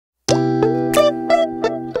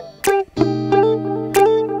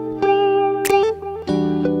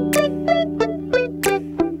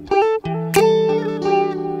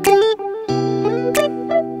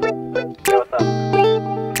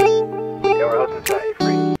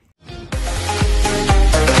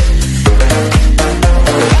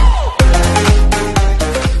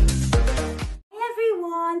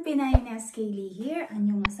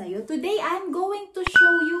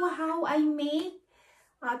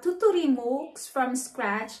Dotori mooks from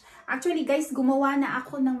scratch. Actually guys, gumawa na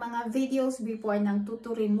ako ng mga videos before ng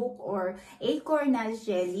Dotori mook or Acorn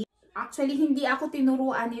jelly. Actually, hindi ako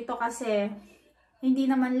tinuruan ito kasi hindi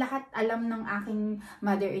naman lahat alam ng aking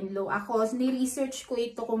mother-in-law. Ako, ni-research ko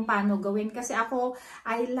ito kung paano gawin. Kasi ako,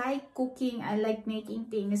 I like cooking, I like making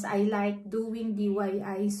things, I like doing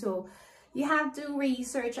DIY. So, you have to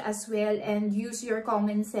research as well and use your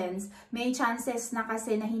common sense. May chances na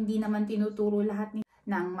kasi na hindi naman tinuturo lahat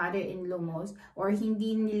ng mother-in-law mo or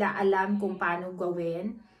hindi nila alam kung paano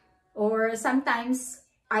gawin. Or sometimes,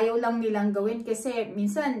 ayaw lang nilang gawin kasi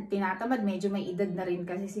minsan tinatamad, medyo may edad na rin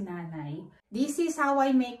kasi si nanay. This is how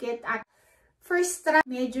I make it. At first try,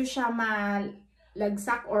 medyo siya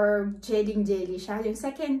malagsak or jelly siya. Yung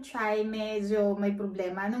second try, medyo may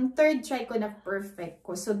problema. Nung third try ko na perfect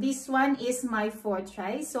ko. So this one is my fourth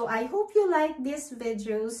try. So I hope you like these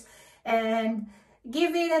videos and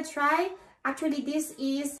give it a try. Actually, this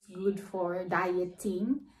is good for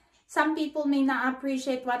dieting. Some people may not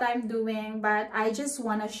appreciate what I'm doing, but I just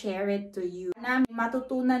want to share it to you. Na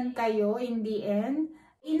matutunan kayo in the end.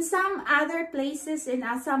 In some other places, in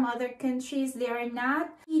some other countries, they are not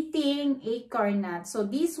eating acorn nuts. So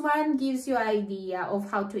this one gives you an idea of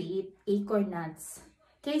how to eat acorn nuts.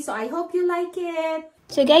 Okay, so I hope you like it.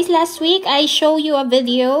 So guys, last week I showed you a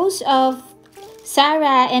videos of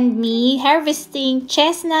Sarah and me harvesting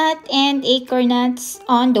chestnut and acorn nuts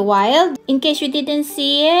on the wild. In case you didn't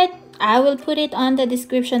see it, I will put it on the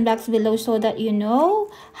description box below so that you know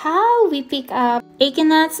how we pick up acorn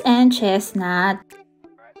nuts and chestnut.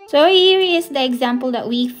 So here is the example that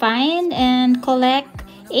we find and collect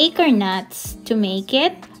acorn nuts to make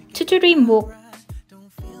it Dotori mook.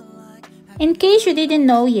 In case you didn't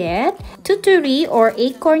know yet, Dotori or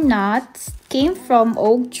acorn nuts came from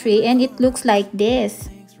oak tree and it looks like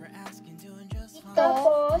this.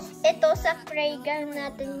 Tapos, ito sa playground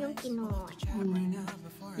natin yung kinuha.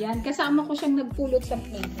 Yan, kasama ko siyang nagpulot sa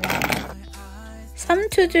playground.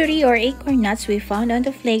 Some Dotori or acorn nuts we found on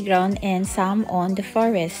the playground and some on the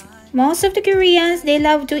forest. Most of the Koreans, they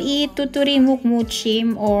love to eat Dotori mook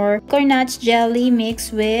muchim or acorn nuts jelly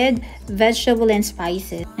mixed with vegetable and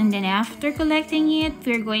spices. And then after collecting it,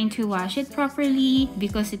 we're going to wash it properly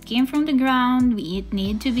because it came from the ground. It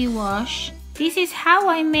need to be washed. This is how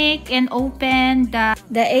I make and open the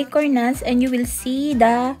acorn nuts, and you will see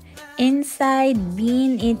the inside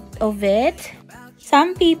bean of it.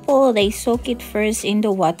 Some people, they soak it first in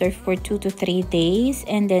the water for 2 to 3 days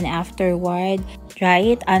and then afterward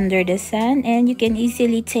dry it under the sun and you can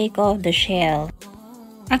easily take off the shell.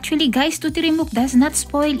 Actually guys, Dotori mook does not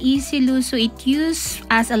spoil easily, so it used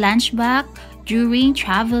as a lunch bag during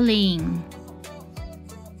traveling.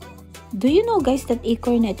 Do you know guys that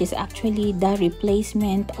acorn nut is actually the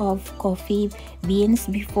replacement of coffee beans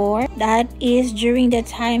before? That is during the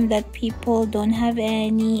time that people don't have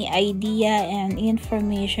any idea and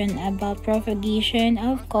information about propagation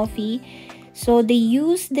of coffee. So they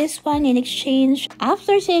use this one in exchange.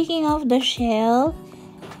 After taking off the shell,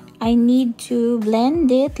 I need to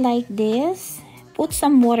blend it like this. Put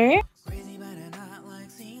some water.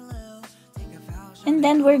 And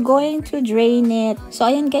then we're going to drain it. So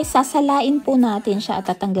ayan guys, sasalain po natin siya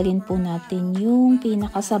at tatanggalin po natin yung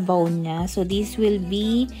pinakasabaw niya. So this will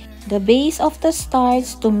be the base of the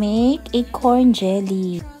starch to make acorn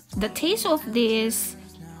jelly. The taste of this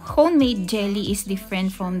homemade jelly is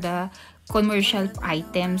different from the commercial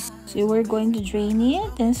items. So we're going to drain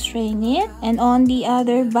it and strain it. And on the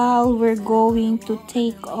other bowl, we're going to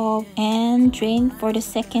take off and drain for the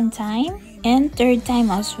second time. And third time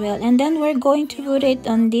as well, and then we're going to put it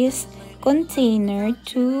on this container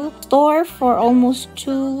to store for almost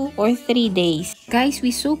 2 or 3 days. Guys, we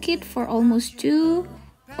soak it for almost 2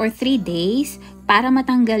 or 3 days para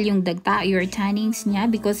matanggal yung dagta or tannins niya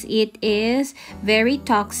because it is very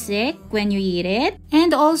toxic when you eat it.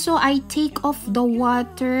 And also I take off the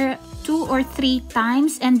water 2 or 3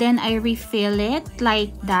 times and then I refill it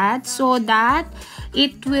like that so that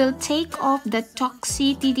it will take off the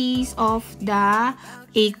toxicities of the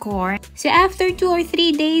acorn. So after 2 or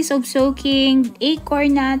 3 days of soaking,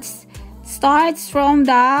 acorn nuts starts from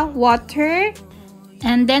the water.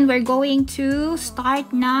 And then we're going to start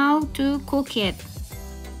now to cook it.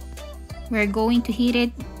 We're going to heat it,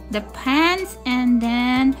 the pans, and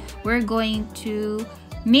then we're going to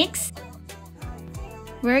mix.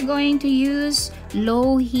 We're going to use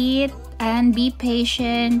low heat and be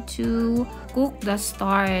patient to cook the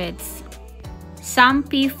starch. Some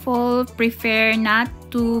people prefer not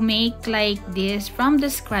to make like this from the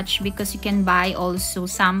scratch because you can buy also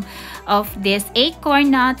some of this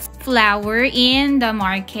acorn nuts flour in the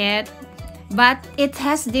market. But it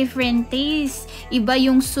has different taste. Iba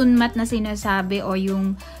yung sunmat na sinasabi o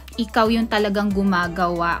yung ikaw yung talagang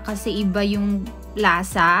gumagawa kasi iba yung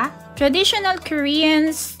lasa. Traditional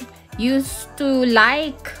Koreans used to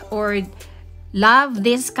like or love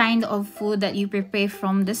this kind of food that you prepare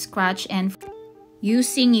from the scratch and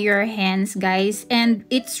using your hands, guys, and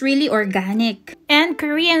it's really organic. And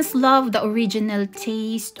Koreans love the original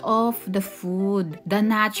taste of the food, the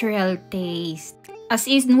natural taste. As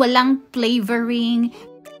in, walang flavoring.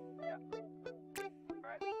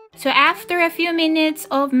 So after a few minutes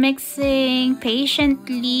of mixing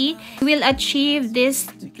patiently, we'll achieve this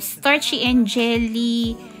starchy and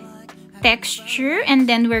jelly texture, and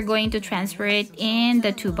then we're going to transfer it in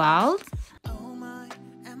the 2 bowls.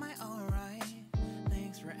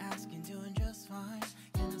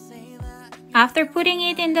 After putting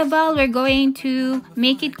it in the bowl, we're going to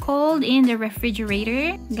make it cold in the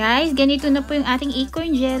refrigerator. Guys, ganito na po yung ating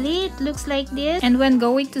acorn jelly. It looks like this. And when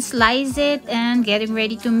going to slice it and getting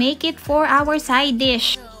ready to make it for our side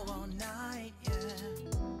dish.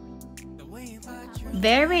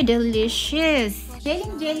 Very delicious.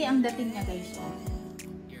 Jelly ang dating niya, guys.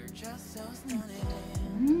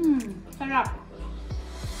 Sarap.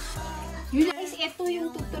 Yun guys, ito yung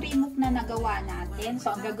Dotori na nagawa natin.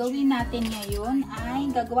 So, ang gagawin natin ngayon ay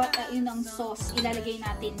gagawa tayo ng sauce. Ilalagay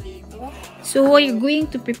natin dito. So, we're going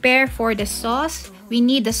to prepare for the sauce. We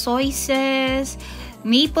need the soy sauce,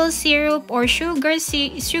 maple syrup or sugar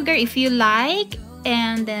if you like,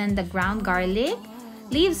 and then the ground garlic,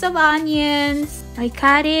 leaves of onions. I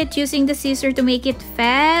cut it using the scissor to make it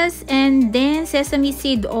fast, and then sesame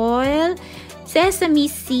seed oil, sesame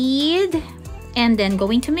seed, and then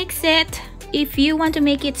going to mix it. If you want to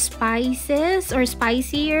make it spices or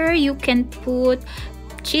spicier, you can put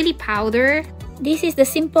chili powder. This is the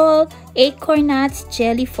simple acorn nuts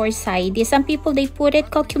jelly for side dish. Some people they put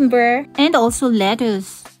it cucumber and also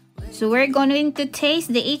lettuce. So we're going to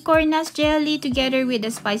taste the acorn nuts jelly together with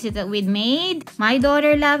the spices that we made. My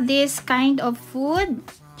daughter loves this kind of food.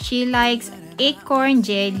 She likes acorn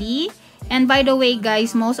jelly. And by the way,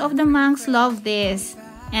 guys, most of the monks love this.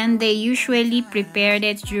 And they usually prepared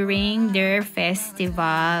it during their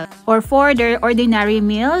festival or for their ordinary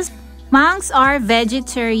meals. Monks are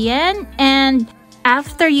vegetarian, and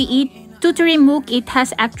after you eat Dotori, it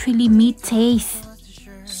has actually meat taste.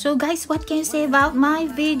 So guys, what can you say about my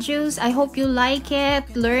videos? I hope you like it,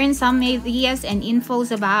 learn some ideas and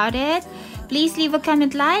infos about it. Please leave a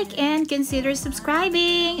comment, like, and consider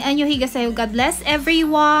subscribing. And God bless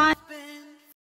everyone.